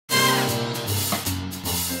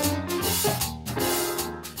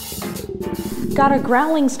Got a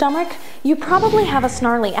growling stomach? You probably have a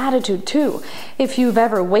snarly attitude too. If you've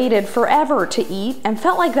ever waited forever to eat and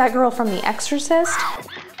felt like that girl from The Exorcist,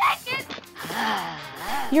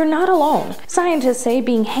 you're not alone. Scientists say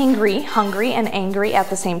being hangry, hungry, and angry at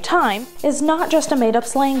the same time is not just a made-up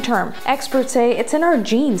slang term. Experts say it's in our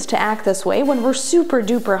genes to act this way when we're super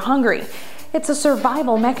duper hungry. It's a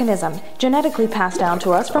survival mechanism, genetically passed down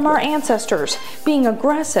to us from our ancestors. Being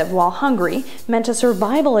aggressive while hungry meant a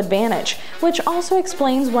survival advantage, which also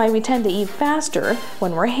explains why we tend to eat faster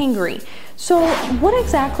when we're hangry. So, what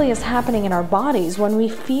exactly is happening in our bodies when we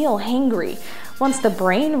feel hangry? Once the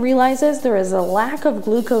brain realizes there is a lack of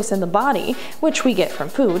glucose in the body, which we get from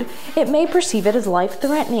food, it may perceive it as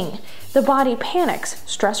life-threatening. The body panics,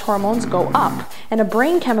 stress hormones go up, and a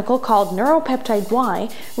brain chemical called neuropeptide Y,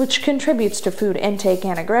 which contributes to food intake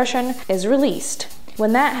and aggression, is released.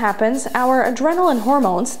 When that happens, our adrenaline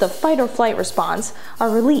hormones, the fight or flight response, are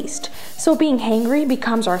released. So being hangry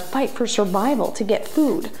becomes our fight for survival to get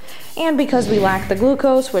food. And because we lack the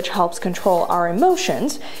glucose, which helps control our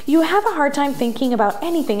emotions, you have a hard time thinking about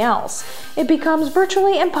anything else. It becomes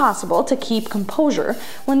virtually impossible to keep composure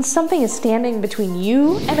when something is standing between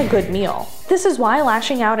you and a good meal. This is why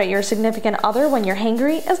lashing out at your significant other when you're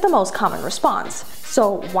hangry is the most common response.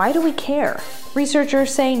 So why do we care?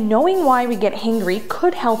 Researchers say knowing why we get hangry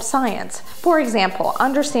could help science. For example,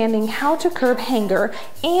 understanding how to curb hunger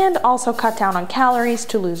and also cut down on calories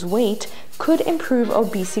to lose weight could improve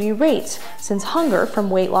obesity rates, since hunger from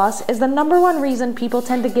weight loss is the #1 reason people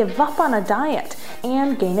tend to give up on a diet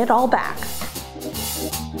and gain it all back.